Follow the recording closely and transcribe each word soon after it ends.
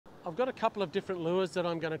I've got a couple of different lures that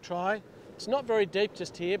I'm going to try. It's not very deep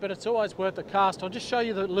just here, but it's always worth a cast. I'll just show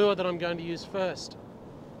you the lure that I'm going to use first.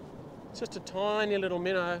 It's just a tiny little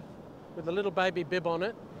minnow with a little baby bib on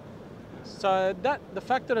it. So the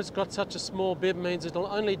fact that it's got such a small bib means it'll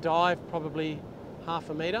only dive probably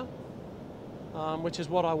half a metre, which is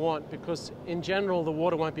what I want, because in general the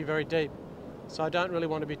water won't be very deep. So I don't really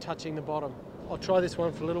want to be touching the bottom. I'll try this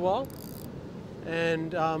one for a little while,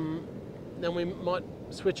 and then we might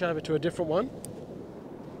switch over to a different one.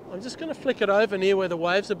 I'm just going to flick it over near where the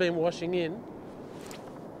waves have been washing in.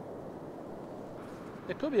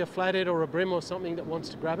 There could be a flathead or a brim or something that wants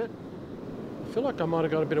to grab it. I feel like I might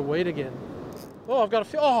have got a bit of weed again. Oh, I've got a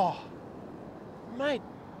few. Oh, mate,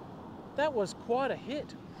 that was quite a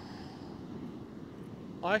hit.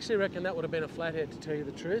 I actually reckon that would have been a flathead, to tell you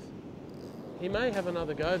the truth. He may have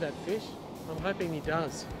another go, that fish. I'm hoping he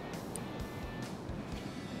does.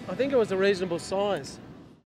 I think it was a reasonable size.